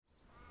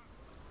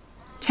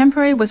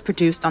Temporary was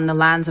produced on the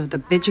lands of the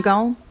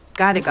Bidjigal,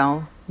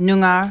 Gadigal,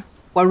 Noongar,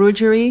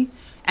 Wurundjeri,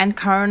 and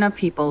Kaurna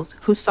peoples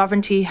whose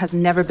sovereignty has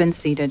never been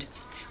ceded.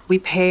 We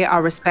pay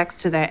our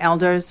respects to their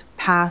elders,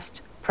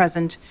 past,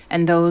 present,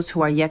 and those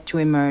who are yet to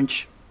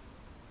emerge.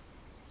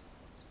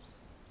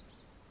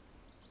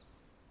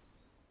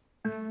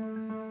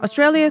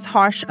 Australia's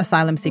harsh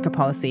asylum seeker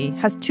policy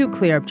has two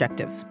clear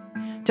objectives: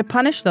 to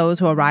punish those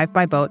who arrive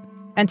by boat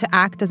and to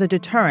act as a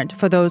deterrent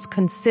for those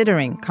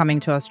considering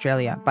coming to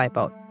Australia by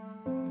boat.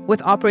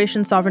 With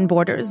Operation Sovereign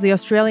Borders, the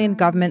Australian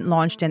government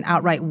launched an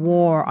outright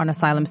war on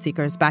asylum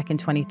seekers back in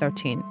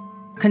 2013,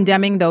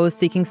 condemning those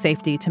seeking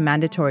safety to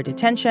mandatory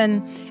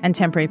detention and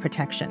temporary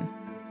protection.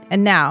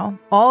 And now,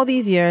 all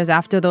these years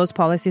after those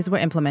policies were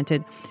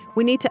implemented,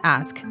 we need to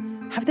ask,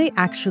 have they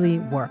actually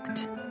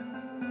worked?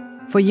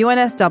 For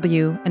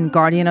UNSW and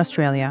Guardian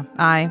Australia,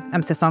 I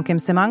am Sesonkim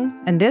Simang,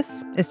 and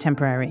this is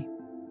Temporary.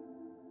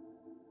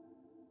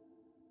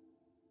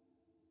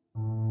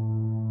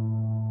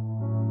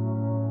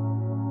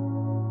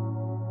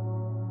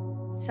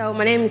 So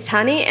my name is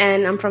Hani,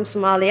 and I'm from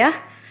Somalia.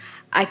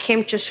 I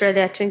came to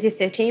Australia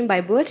 2013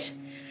 by boat,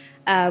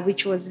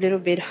 which was a little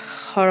bit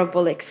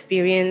horrible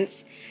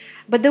experience.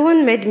 But the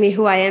one made me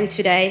who I am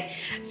today.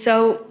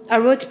 So I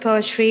wrote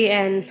poetry,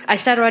 and I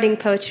started writing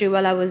poetry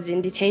while I was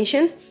in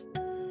detention.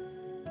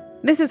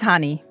 This is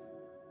Hani.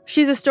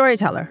 She's a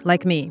storyteller,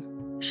 like me.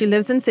 She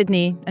lives in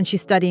Sydney, and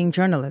she's studying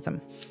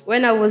journalism.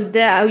 When I was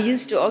there, I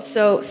used to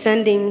also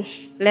sending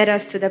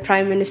letters to the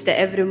Prime Minister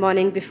every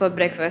morning before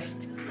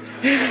breakfast.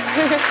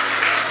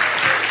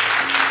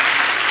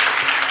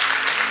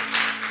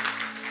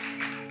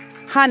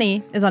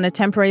 Hani is on a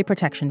temporary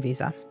protection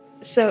visa.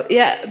 So,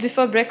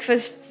 before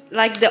breakfast,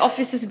 like the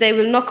officers, they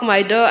will knock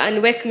my door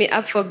and wake me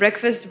up for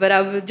breakfast, but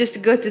I will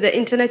just go to the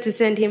internet to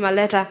send him a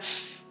letter.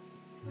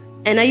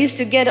 And I used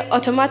to get an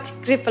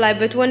automatic reply,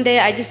 but one day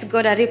I just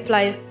got a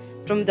reply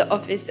from the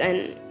office,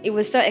 and it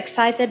was so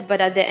excited,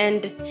 but at the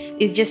end,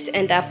 it just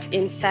ended up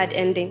in sad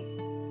ending.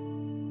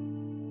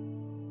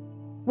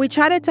 We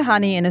chatted to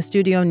Hani in a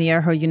studio near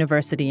her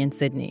university in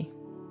Sydney.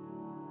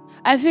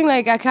 I think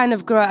I kind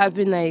of grew up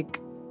in a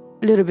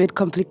little bit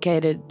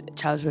complicated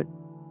childhood.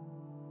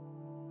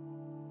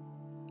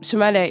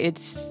 Somalia,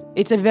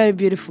 it's a very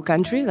beautiful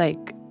country, a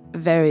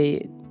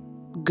very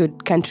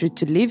good country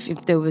to live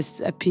if there was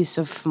a peace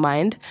of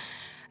mind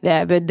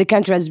there. But the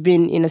country has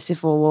been in a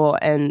civil war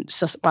and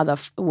other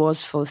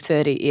wars for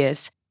 30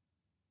 years.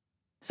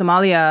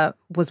 Somalia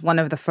was one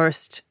of the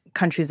first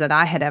countries that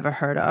I had ever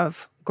heard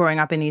of growing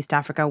up in East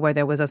Africa where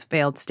there was a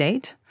failed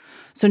state.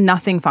 So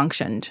nothing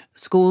functioned.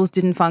 Schools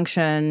didn't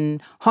function.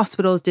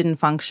 Hospitals didn't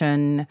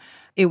function.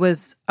 It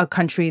was a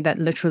country that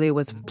literally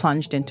was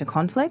plunged into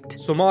conflict.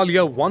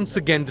 Somalia once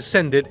again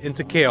descended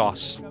into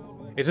chaos.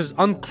 It is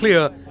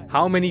unclear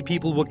how many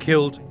people were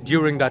killed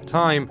during that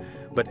time,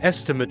 but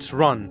estimates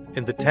run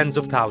in the tens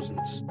of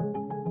thousands.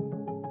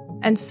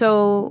 And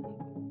so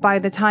by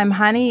the time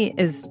Hani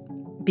is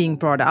being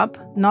brought up,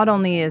 not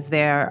only is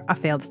there a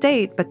failed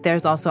state, but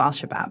there's also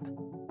Al-Shabaab.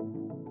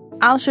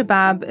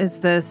 Al-Shabaab is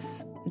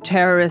this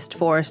terrorist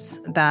force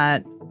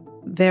that,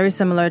 very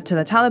similar to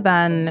the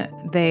Taliban,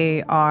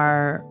 they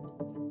are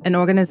an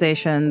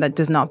organization that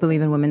does not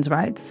believe in women's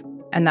rights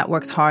and that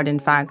works hard, in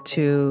fact,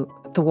 to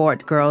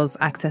thwart girls'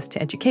 access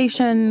to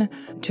education,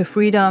 to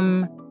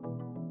freedom.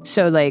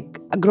 So,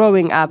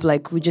 growing up,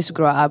 we just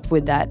grow up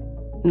with that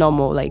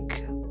normal,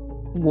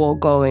 war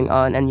going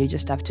on, and you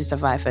just have to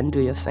survive and do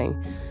your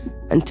thing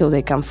until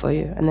they come for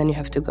you, and then you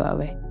have to go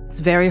away. It's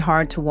very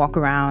hard to walk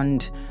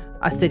around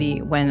a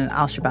city when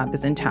Al-Shabaab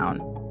is in town.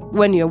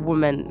 When you're a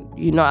woman,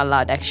 you're not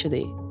allowed,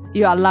 actually.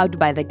 You're allowed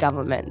by the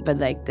government, but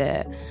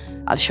the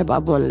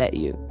Al-Shabaab won't let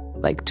you,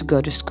 to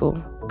go to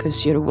school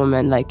because you're a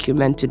woman, you're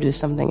meant to do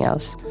something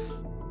else.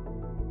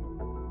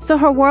 So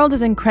her world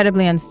is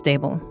incredibly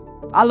unstable.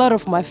 A lot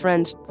of my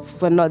friends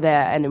were not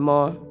there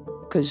anymore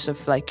because of,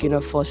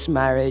 forced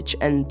marriage,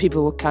 and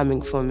people were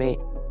coming for me.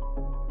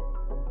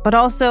 But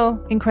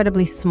also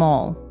incredibly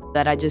small.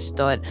 That I just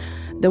thought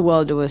the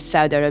world was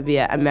Saudi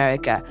Arabia,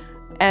 America,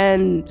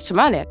 and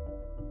Somalia.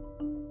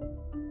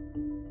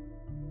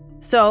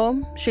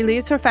 So she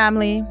leaves her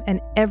family and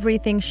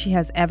everything she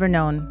has ever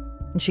known,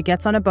 and she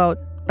gets on a boat,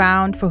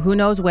 bound for who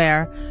knows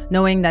where,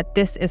 knowing that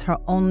this is her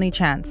only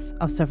chance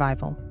of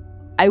survival.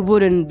 I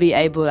wouldn't be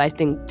able, I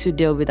think, to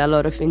deal with a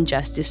lot of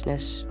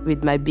injusticeness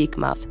with my big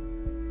mouth.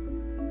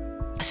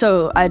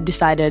 So I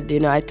decided,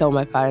 I told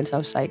my parents, I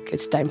was like,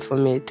 it's time for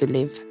me to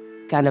leave.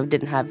 Kind of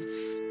didn't have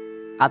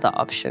other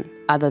option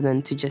other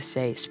than to just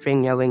say,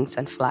 spread your wings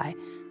and fly,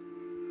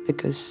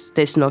 because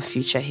there's no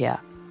future here.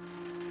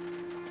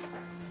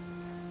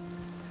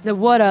 The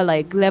water,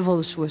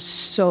 levels were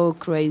so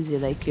crazy,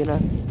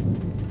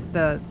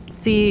 The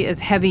sea is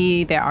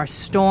heavy, there are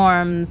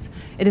storms.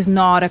 It is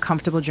not a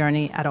comfortable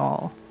journey at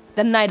all.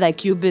 The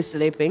night, you'll be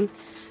sleeping,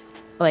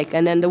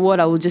 and then the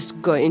water will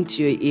just go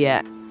into your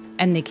ear.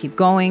 And they keep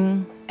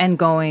going and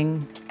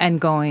going and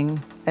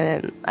going.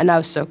 And I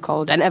was so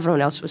cold, and everyone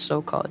else was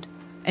so cold.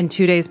 And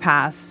 2 days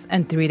pass,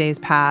 and 3 days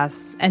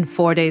pass, and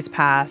 4 days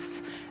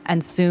pass,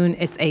 and soon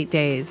it's 8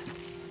 days.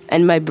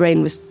 And my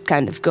brain was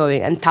kind of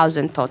going, and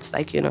 1,000 thoughts,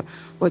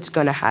 what's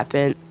going to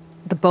happen?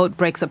 The boat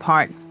breaks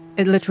apart.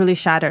 It literally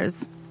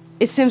shatters.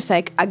 It seems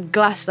like a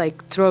glass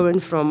thrown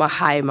from a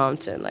high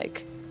mountain,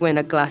 when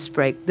a glass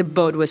breaks. The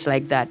boat was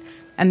like that.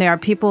 And there are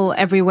people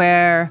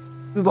everywhere.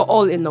 We were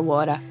all in the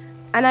water.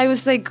 And I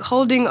was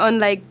holding on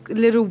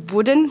little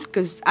wooden,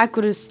 because I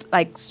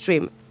couldn't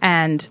swim.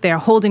 And they're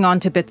holding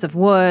on to bits of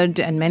wood,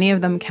 and many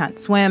of them can't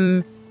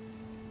swim.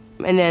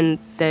 And then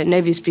the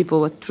Navy's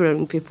people were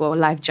throwing people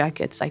life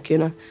jackets,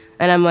 And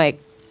I'm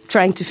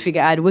trying to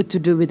figure out what to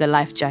do with the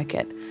life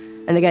jacket.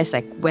 And the guy's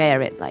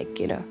wear it,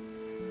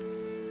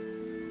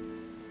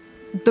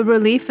 The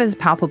relief is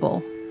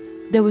palpable.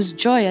 There was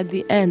joy at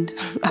the end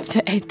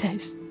after 8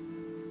 days.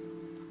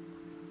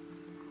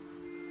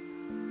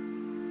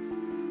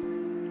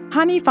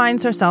 Hani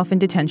finds herself in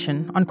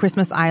detention on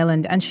Christmas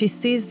Island, and she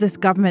sees this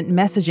government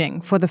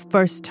messaging for the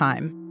first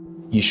time.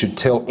 You should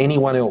tell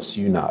anyone else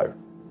you know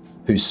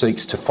who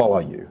seeks to follow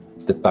you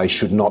that they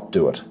should not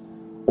do it,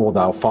 or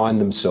they'll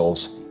find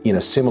themselves in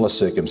a similar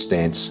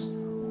circumstance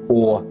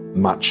or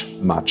much,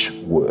 much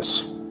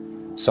worse.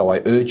 So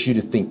I urge you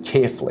to think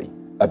carefully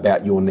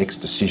about your next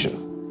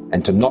decision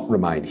and to not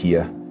remain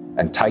here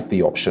and take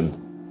the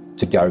option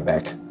to go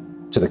back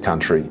to the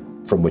country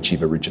from which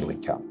you've originally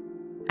come.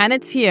 And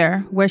it's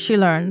here where she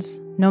learns,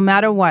 no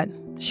matter what,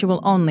 she will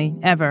only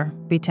ever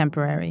be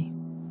temporary.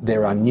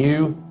 There are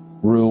new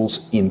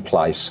rules in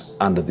place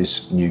under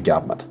this new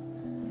government.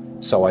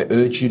 So I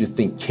urge you to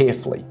think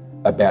carefully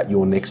about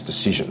your next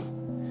decision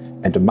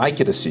and to make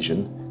a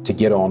decision to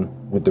get on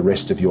with the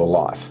rest of your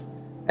life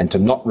and to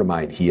not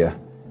remain here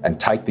and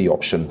take the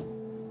option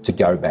to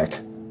go back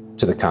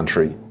to the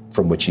country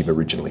from which you've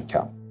originally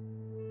come.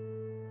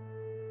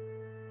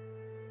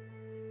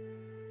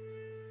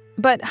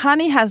 But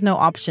Hani has no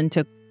option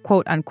to,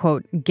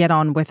 quote-unquote, get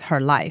on with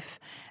her life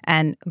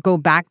and go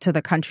back to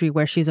the country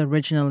where she's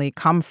originally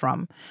come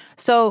from.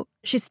 So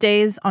she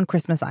stays on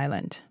Christmas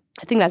Island.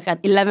 I think at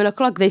 11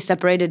 o'clock, they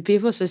separated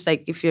people. So it's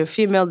if you're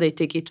female, they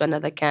take you to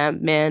another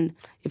camp, men,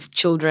 if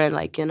children,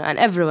 and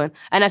everyone.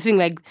 And I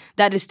think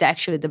that is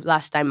actually the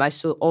last time I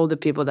saw all the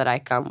people that I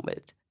come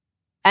with.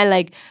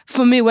 And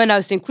for me, when I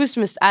was in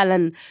Christmas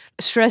Island,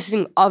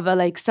 stressing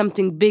over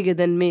something bigger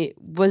than me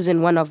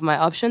wasn't one of my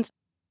options.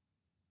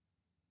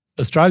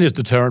 Australia's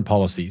deterrent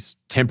policies,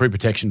 temporary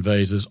protection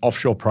visas,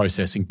 offshore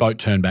processing, boat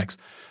turnbacks,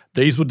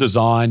 these were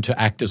designed to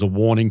act as a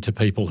warning to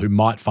people who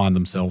might find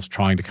themselves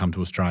trying to come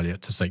to Australia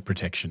to seek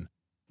protection.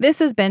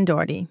 This is Ben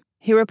Doherty.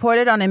 He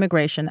reported on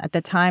immigration at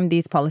the time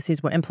these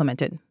policies were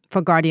implemented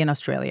for Guardian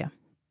Australia.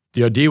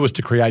 The idea was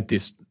to create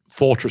this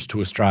fortress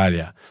to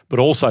Australia, but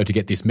also to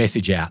get this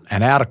message out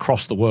and out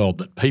across the world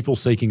that people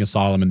seeking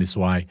asylum in this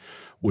way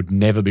would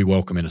never be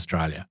welcome in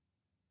Australia.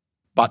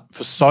 But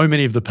for so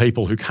many of the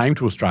people who came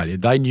to Australia,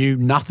 they knew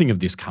nothing of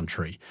this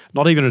country,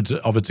 not even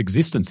of its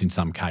existence in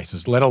some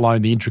cases, let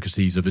alone the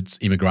intricacies of its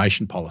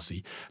immigration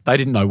policy. They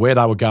didn't know where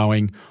they were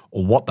going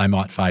or what they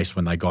might face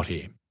when they got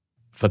here.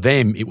 For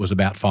them, it was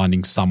about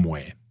finding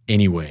somewhere,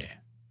 anywhere,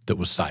 that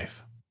was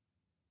safe.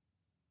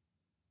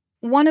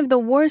 One of the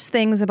worst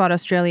things about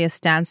Australia's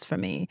stance for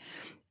me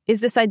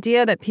is this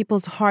idea that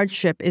people's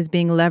hardship is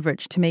being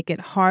leveraged to make it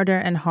harder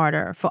and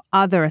harder for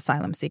other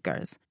asylum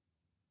seekers.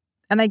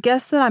 And I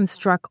guess that I'm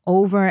struck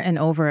over and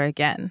over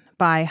again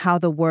by how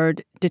the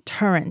word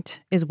deterrent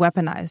is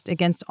weaponized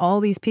against all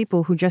these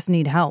people who just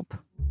need help.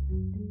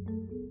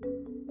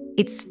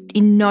 It's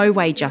in no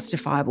way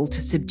justifiable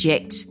to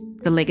subject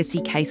the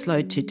legacy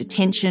caseload to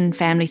detention,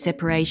 family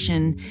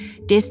separation,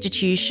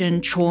 destitution,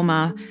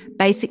 trauma,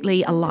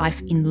 basically a life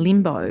in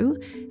limbo,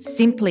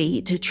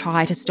 simply to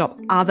try to stop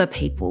other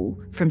people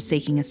from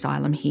seeking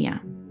asylum here.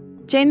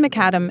 Jane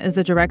McAdam is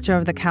the director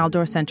of the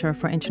Caldor Centre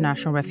for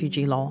International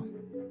Refugee Law.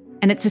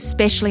 And it's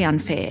especially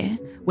unfair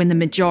when the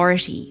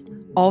majority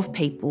of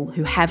people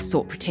who have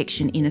sought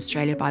protection in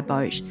Australia by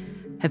boat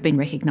have been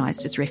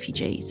recognised as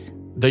refugees.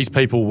 These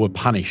people were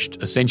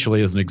punished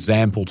essentially as an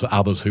example to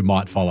others who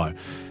might follow.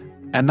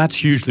 And that's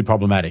hugely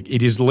problematic.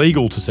 It is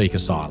legal to seek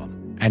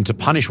asylum, and to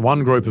punish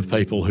one group of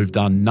people who've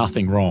done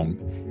nothing wrong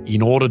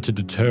in order to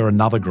deter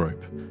another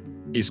group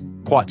is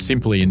quite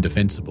simply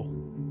indefensible.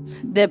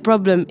 The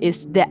problem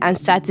is the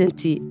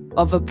uncertainty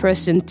of a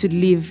person to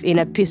live in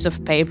a piece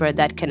of paper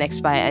that can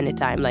expire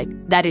anytime.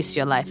 That is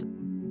your life.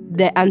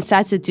 The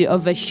uncertainty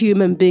of a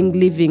human being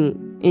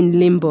living in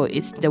limbo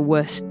is the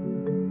worst.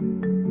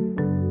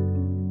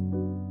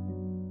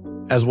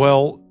 As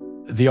well,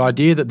 the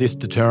idea that this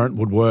deterrent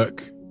would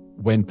work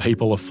when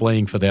people are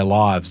fleeing for their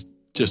lives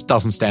just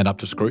doesn't stand up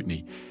to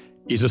scrutiny.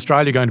 Is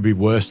Australia going to be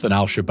worse than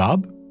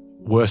Al-Shabaab?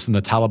 Worse than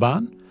the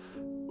Taliban?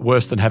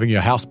 Worse than having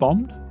your house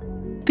bombed?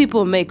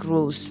 People make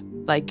rules,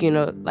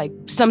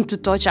 some to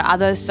torture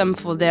others, some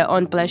for their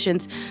own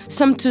pleasures,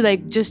 some to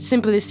just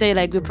simply say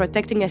we're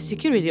protecting our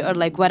security or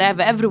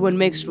whatever. Everyone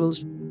makes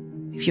rules.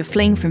 If you're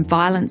fleeing from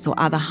violence or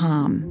other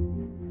harm,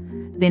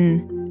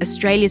 then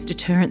Australia's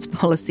deterrence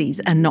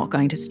policies are not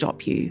going to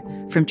stop you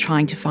from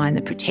trying to find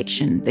the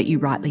protection that you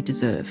rightly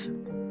deserve.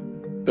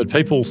 But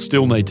people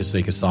still need to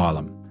seek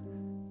asylum.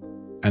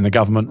 and the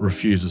government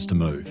refuses to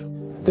move.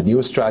 The new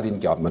Australian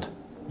government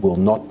will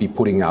not be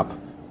putting up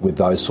with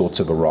those sorts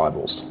of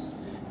arrivals.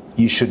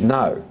 You should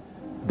know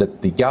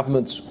that the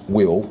government's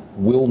will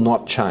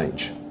not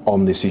change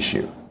on this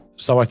issue.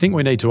 So I think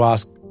we need to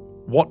ask,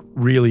 what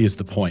really is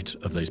the point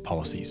of these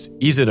policies?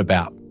 Is it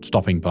about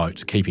stopping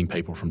boats, keeping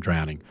people from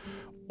drowning?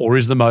 Or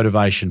is the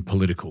motivation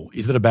political?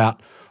 Is it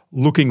about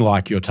looking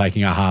like you're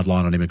taking a hard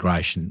line on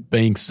immigration,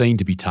 being seen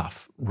to be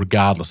tough,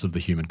 regardless of the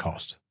human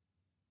cost?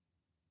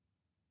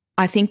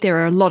 I think there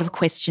are a lot of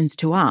questions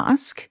to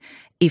ask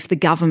if the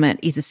government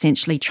is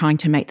essentially trying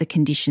to make the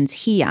conditions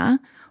here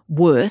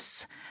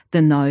worse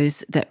than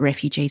those that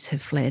refugees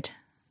have fled.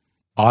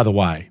 Either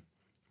way,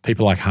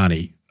 people like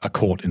Hani are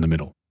caught in the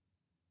middle.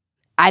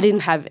 I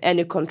didn't have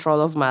any control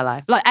of my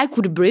life. Like, I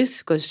could breathe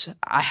because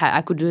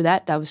I could do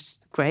that. That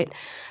was great.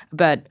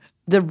 But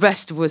the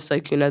rest was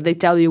like, they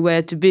tell you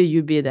where to be,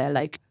 you be there.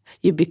 Like,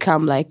 you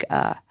become like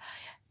a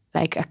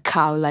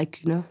cow,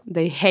 like,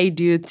 they hate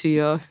you to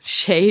your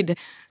shade.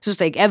 So it's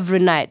like every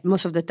night,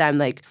 most of the time,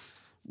 like,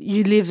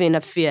 you live in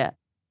a fear.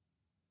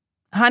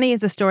 Hani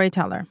is a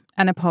storyteller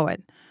and a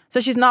poet, so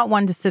she's not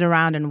one to sit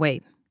around and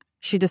wait.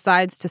 She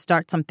decides to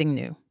start something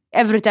new.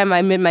 Every time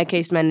I meet my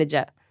case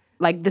manager,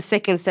 like the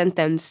second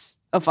sentence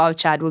of our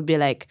chat would be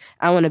like,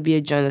 I want to be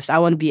a journalist. I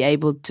want to be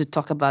able to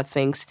talk about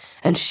things.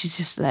 And she's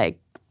just like,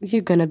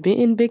 you're going to be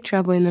in big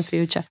trouble in the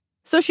future.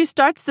 So she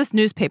starts this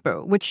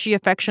newspaper, which she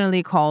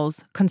affectionately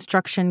calls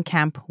Construction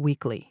Camp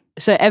Weekly.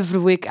 So every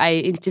week I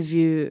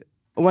interview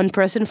one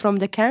person from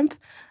the camp,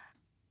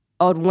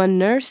 or one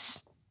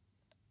nurse,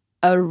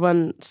 or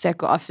one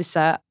SECO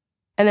officer.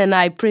 And then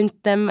I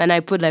print them and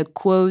I put like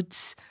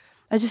quotes.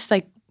 I just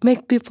like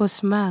make people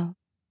smile,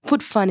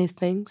 put funny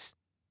things.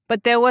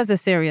 But there was a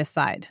serious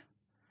side.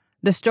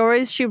 The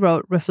stories she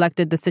wrote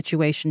reflected the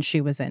situation she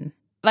was in.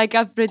 Like,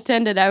 I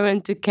pretended I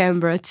went to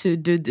Canberra to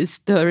do this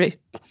story.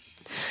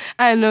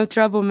 I'm no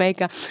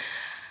troublemaker.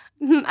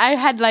 I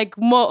had like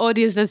more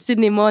audience than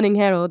Sydney Morning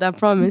Herald, I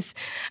promise.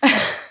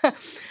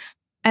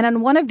 And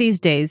on one of these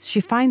days, she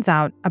finds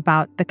out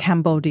about the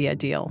Cambodia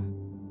deal.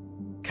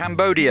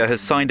 Cambodia has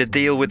signed a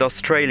deal with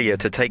Australia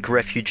to take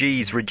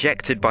refugees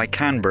rejected by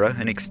Canberra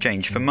in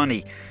exchange for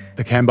money.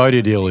 The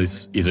Cambodia deal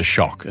is a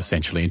shock,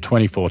 essentially. In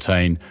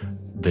 2014,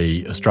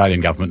 the Australian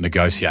government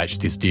negotiates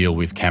this deal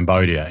with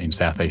Cambodia in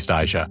Southeast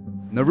Asia.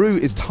 Nauru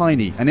is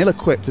tiny and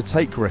ill-equipped to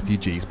take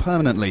refugees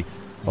permanently.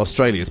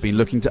 Australia's been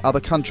looking to other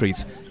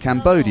countries.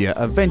 Cambodia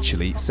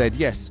eventually said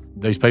yes.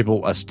 These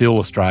people are still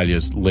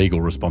Australia's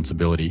legal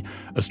responsibility.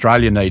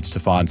 Australia needs to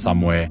find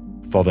somewhere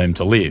for them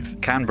to live.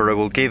 Canberra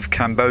will give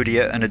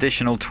Cambodia an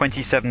additional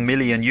 27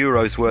 million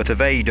euros worth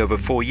of aid over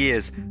 4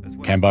 years.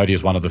 Cambodia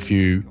is one of the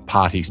few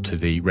parties to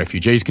the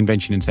Refugees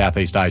Convention in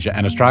Southeast Asia,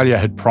 and Australia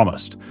had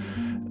promised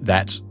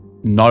that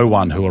no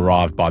one who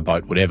arrived by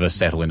boat would ever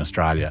settle in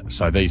Australia.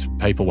 So these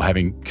people,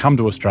 having come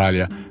to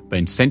Australia,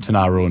 been sent to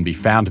Nauru and be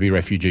found to be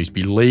refugees,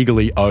 be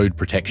legally owed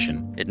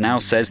protection. It now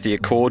says the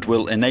accord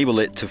will enable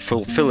it to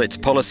fulfil its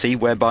policy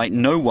whereby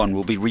no one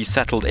will be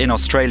resettled in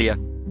Australia.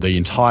 The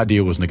entire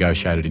deal was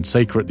negotiated in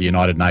secret. The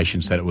United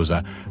Nations said it was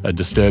a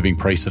disturbing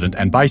precedent,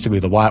 and basically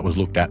the way it was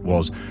looked at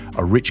was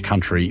a rich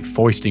country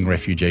foisting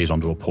refugees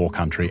onto a poor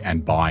country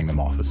and buying them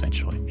off,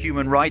 essentially.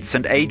 Human rights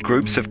and aid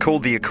groups have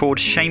called the accord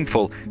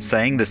shameful,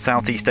 saying the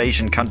Southeast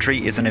Asian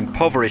country is an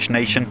impoverished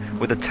nation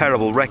with a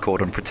terrible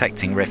record on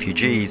protecting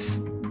refugees.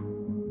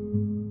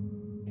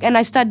 And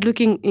I started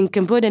looking in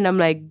Cambodia and I'm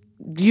like,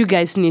 you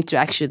guys need to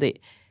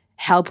actually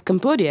help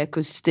Cambodia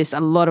because there's a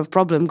lot of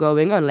problem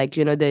going on. Like,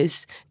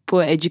 there's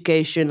poor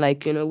education,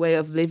 way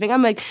of living.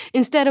 I'm like,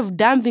 instead of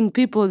dumping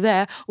people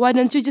there, why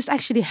don't you just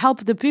actually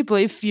help the people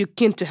if you're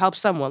keen to help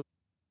someone?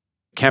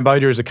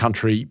 Cambodia is a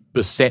country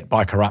beset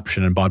by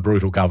corruption and by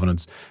brutal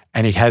governance,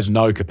 and it has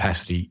no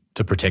capacity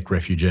to protect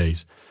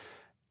refugees.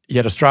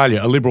 Yet Australia,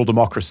 a liberal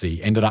democracy,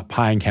 ended up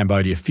paying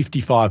Cambodia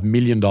 $55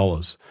 million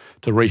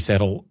to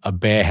resettle a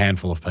bare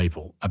handful of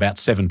people, about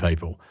 7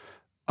 people,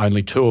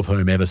 only 2 of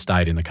whom ever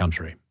stayed in the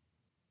country.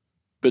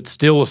 But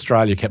still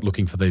Australia kept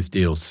looking for these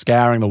deals,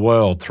 scouring the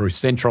world through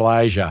Central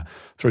Asia,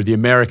 through the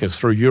Americas,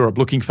 through Europe,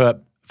 looking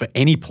for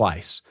any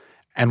place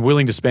and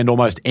willing to spend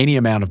almost any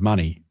amount of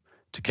money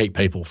to keep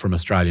people from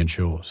Australian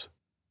shores.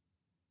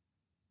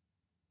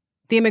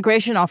 The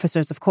immigration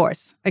officers, of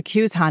course,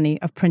 accuse Hani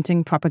of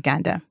printing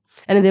propaganda.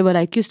 And they were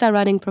like, you start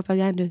writing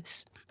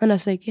propagandas. And I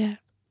was like, yeah,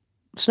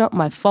 it's not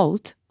my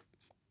fault.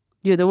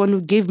 You're the one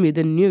who gave me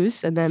the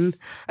news. And then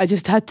I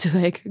just had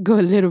to go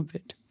a little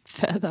bit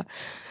further.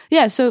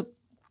 Yeah, so...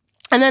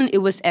 And then it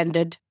was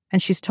ended.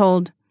 And she's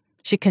told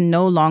she can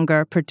no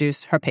longer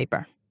produce her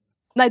paper.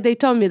 They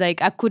told me I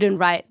couldn't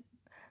write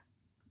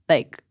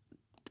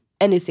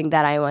anything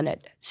that I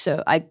wanted.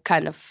 So I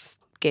kind of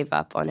gave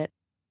up on it.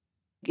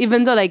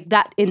 Even though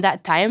that in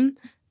that time,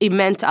 it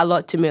meant a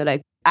lot to me.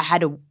 I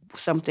had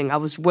something, I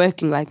was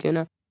working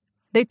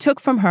They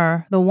took from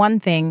her the one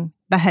thing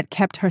that had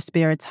kept her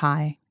spirits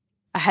high.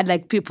 I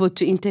had people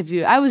to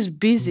interview. I was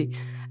busy.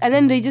 And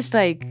then they just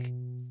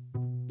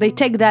they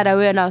take that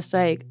away and I was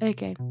like,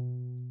 okay.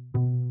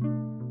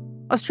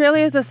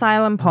 Australia's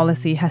asylum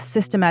policy has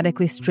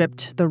systematically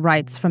stripped the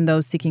rights from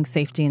those seeking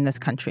safety in this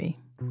country.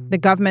 The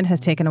government has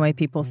taken away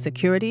people's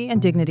security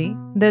and dignity,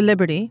 their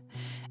liberty,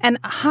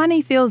 and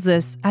Hani feels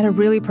this at a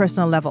really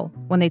personal level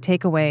when they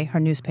take away her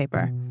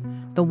newspaper,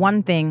 the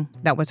one thing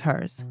that was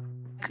hers.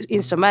 In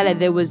Somalia,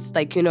 there was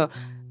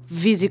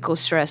physical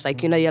stress.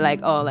 You're like,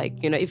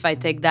 if I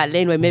take that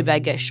laneway, maybe I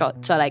get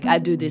shot. So I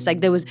do this.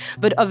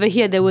 But over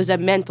here, there was a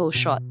mental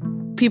shot.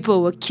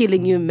 People were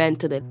killing you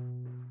mentally.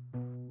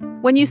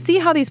 When you see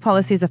how these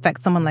policies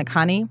affect someone like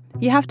Hani,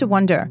 you have to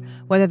wonder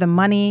whether the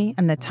money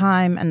and the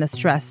time and the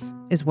stress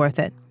is worth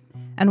it,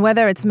 and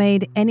whether it's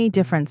made any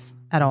difference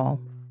at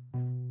all.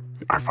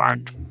 I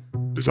find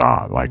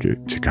bizarre,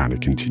 to kind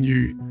of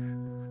continue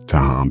to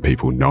harm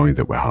people, knowing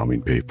that we're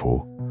harming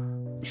people.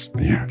 It's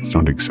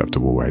not an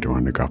acceptable way to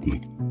run a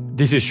government.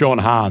 This is Sean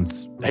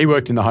Harns. He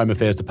worked in the Home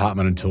Affairs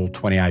Department until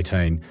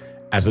 2018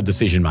 as a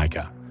decision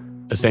maker,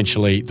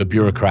 essentially the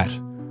bureaucrat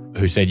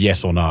who said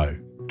yes or no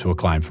to a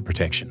claim for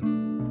protection.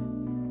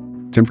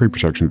 Temporary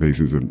protection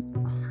visas,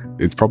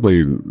 it's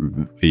probably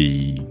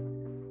the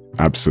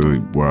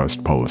absolute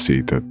worst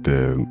policy that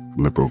the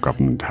Liberal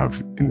government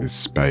have in this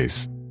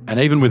space. And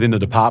even within the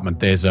department,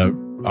 there's a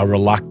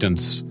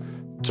reluctance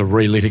to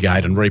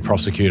relitigate and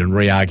re-prosecute and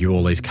re-argue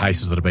all these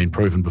cases that have been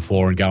proven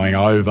before, and going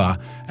over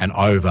and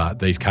over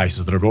these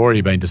cases that have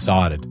already been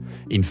decided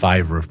in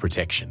favour of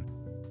protection.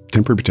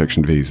 Temporary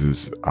protection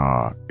visas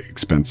are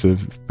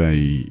expensive.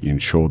 They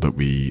ensure that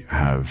we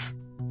have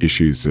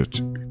issues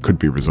that could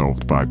be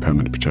resolved by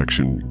permanent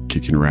protection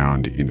kicking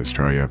around in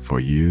Australia for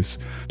years.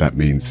 That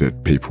means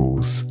that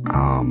people's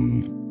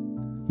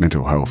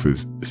mental health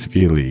is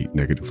severely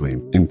negatively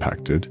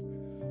impacted,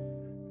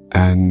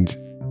 and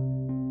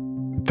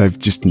they've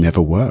just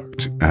never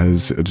worked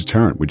as a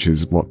deterrent, which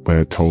is what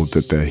we're told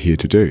that they're here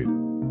to do.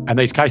 And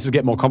these cases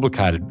get more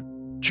complicated.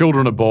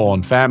 Children are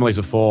born, families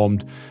are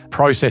formed,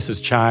 processes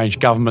change,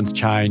 governments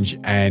change,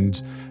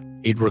 and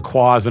it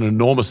requires an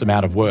enormous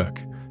amount of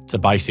work to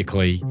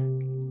basically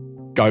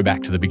go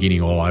back to the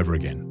beginning all over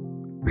again.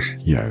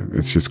 Yeah,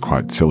 it's just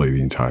quite silly,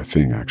 the entire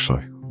thing,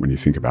 actually. When you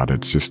think about it,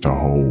 it's just a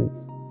whole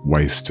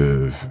waste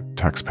of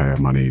taxpayer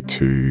money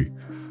to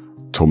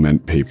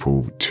torment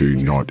people, to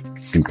not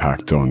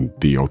impact on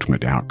the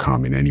ultimate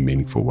outcome in any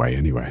meaningful way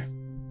anyway.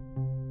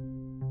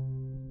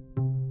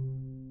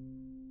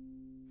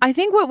 I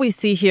think what we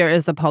see here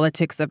is the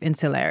politics of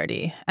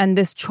insularity and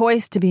this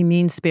choice to be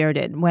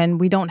mean-spirited when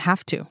we don't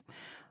have to.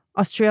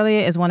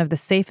 Australia is one of the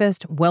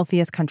safest,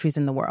 wealthiest countries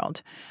in the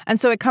world. And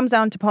so it comes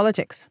down to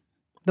politics,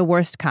 the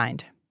worst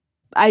kind.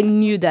 I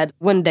knew that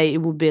one day it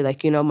would be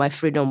my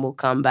freedom will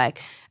come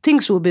back.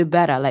 Things will be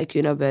better,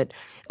 but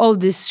all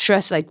this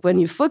stress, when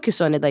you focus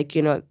on it,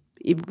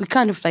 we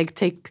kind of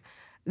take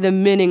the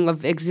meaning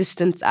of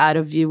existence out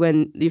of you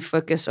when you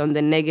focus on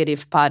the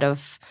negative part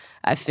of,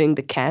 I think,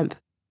 the camp.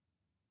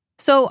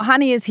 So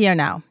Hani is here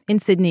now, in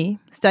Sydney,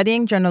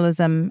 studying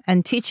journalism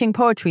and teaching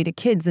poetry to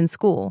kids in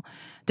school,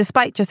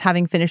 despite just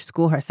having finished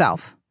school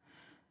herself.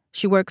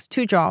 She works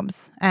 2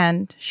 jobs,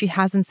 and she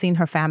hasn't seen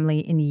her family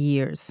in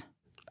years.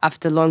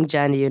 After a long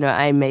journey,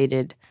 I made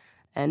it.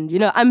 And,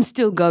 I'm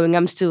still going.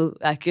 I'm still,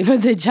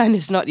 the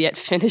journey's not yet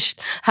finished.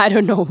 I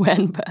don't know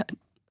when, but...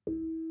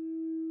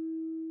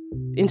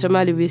 In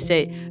Somali, we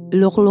say,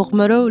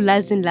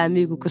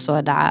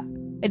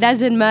 it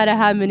doesn't matter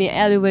how many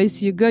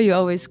alleyways you go, you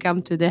always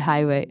come to the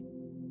highway.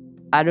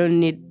 I don't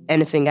need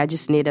anything. I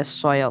just need a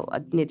soil.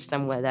 I need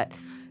somewhere that's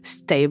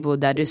stable,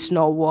 that is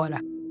no water.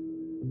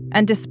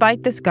 And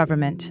despite this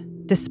government,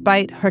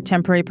 despite her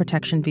temporary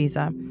protection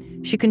visa,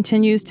 she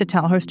continues to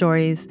tell her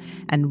stories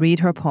and read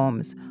her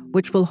poems,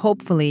 which will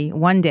hopefully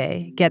one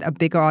day get a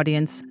bigger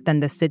audience than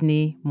the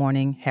Sydney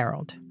Morning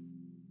Herald.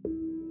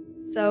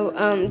 So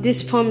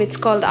this poem, it's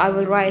called I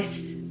Will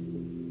Rise.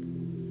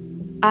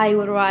 I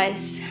will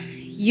rise.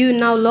 You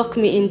now lock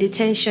me in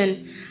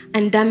detention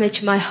and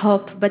damage my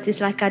hope, but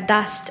it's like a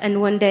dust,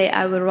 and one day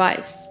I will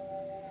rise.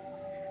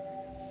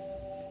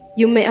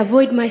 You may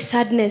avoid my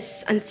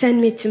sadness and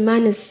send me to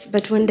madness,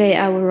 but one day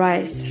I will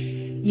rise.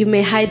 You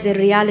may hide the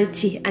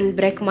reality and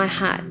break my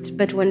heart,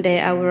 but one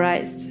day I will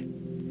rise.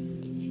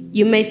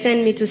 You may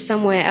send me to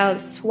somewhere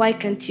else. Why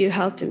can't you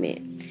help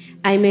me?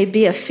 I may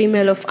be a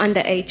female of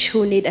underage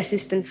who need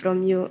assistance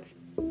from you.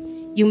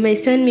 You may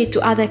send me to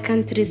other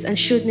countries and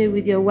shoot me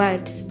with your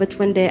words, but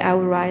one day I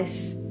will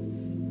rise.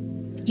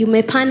 You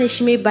may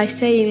punish me by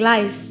saying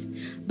lies,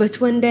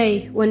 but one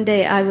day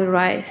I will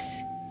rise.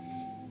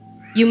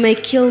 You may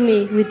kill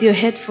me with your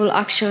hateful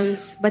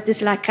actions, but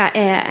it's like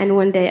air, and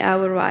one day I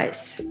will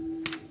rise.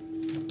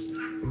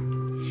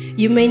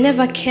 You may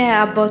never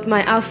care about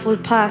my awful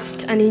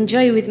past and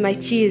enjoy with my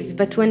tears,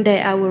 but one day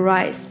I will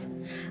rise.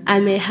 I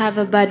may have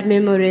a bad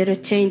memory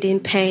retained in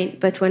pain,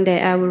 but one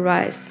day I will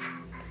rise.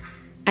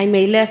 I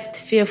may left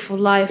fearful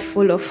life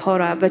full of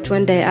horror, but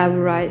one day I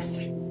will rise.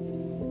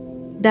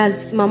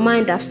 Does my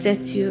mind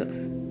upset you?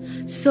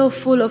 So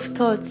full of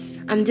thoughts,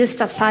 I'm just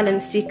an asylum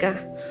seeker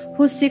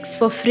who seeks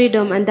for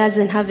freedom and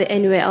doesn't have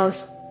anywhere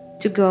else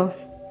to go.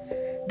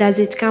 Does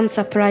it come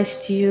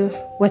surprise to you,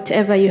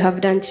 whatever you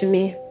have done to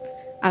me?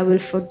 I will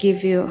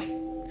forgive you.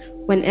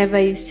 Whenever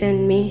you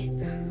send me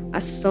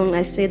a song,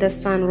 I say the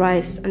sun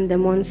rise and the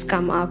moons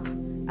come up.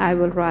 I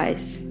will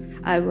rise,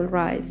 I will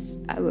rise,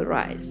 I will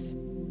rise.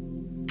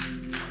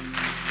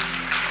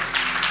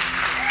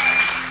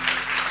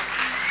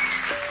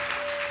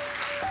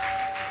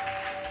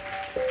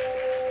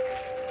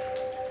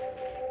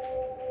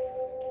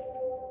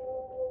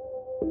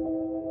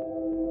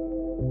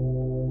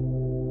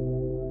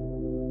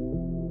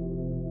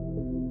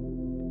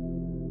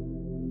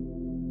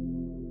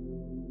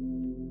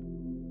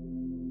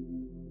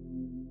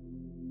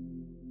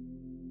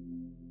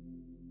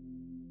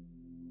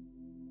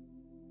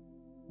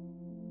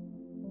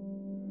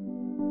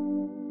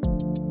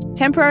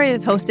 Temporary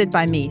is hosted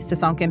by me,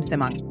 Sisonkem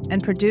Simang,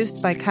 and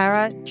produced by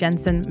Kara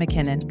Jensen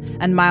McKinnon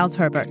and Miles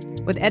Herbert,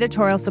 with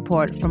editorial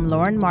support from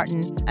Lauren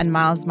Martin and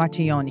Miles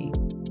Martioni.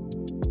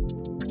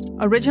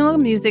 Original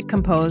music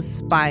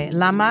composed by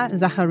Lama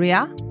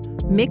Zacharia,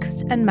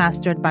 mixed and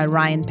mastered by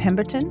Ryan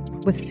Pemberton,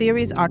 with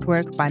series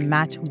artwork by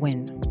Matt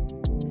Wynn.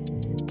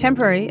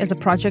 Temporary is a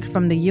project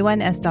from the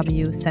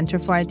UNSW Center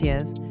for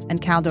Ideas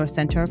and Caldor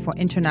Center for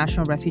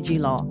International Refugee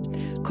Law,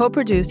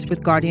 co-produced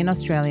with Guardian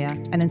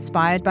Australia and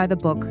inspired by the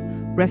book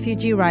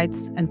Refugee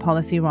Rights and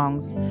Policy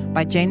Wrongs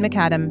by Jane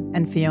McAdam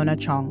and Fiona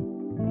Chong.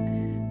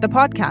 The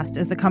podcast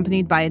is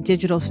accompanied by a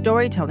digital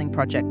storytelling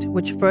project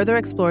which further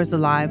explores the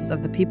lives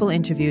of the people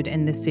interviewed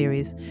in this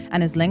series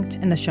and is linked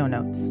in the show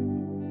notes.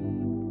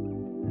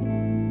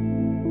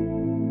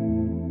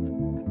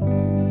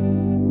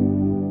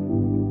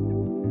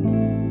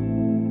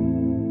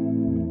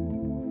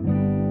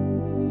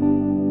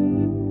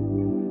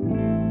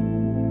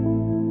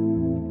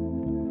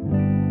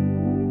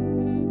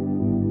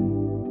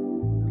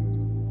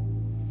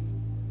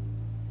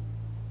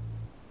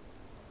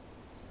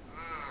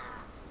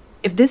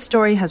 If this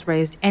story has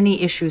raised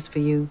any issues for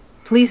you,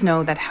 please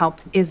know that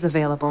help is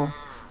available.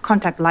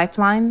 Contact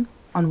Lifeline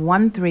on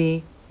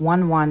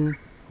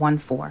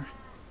 131114.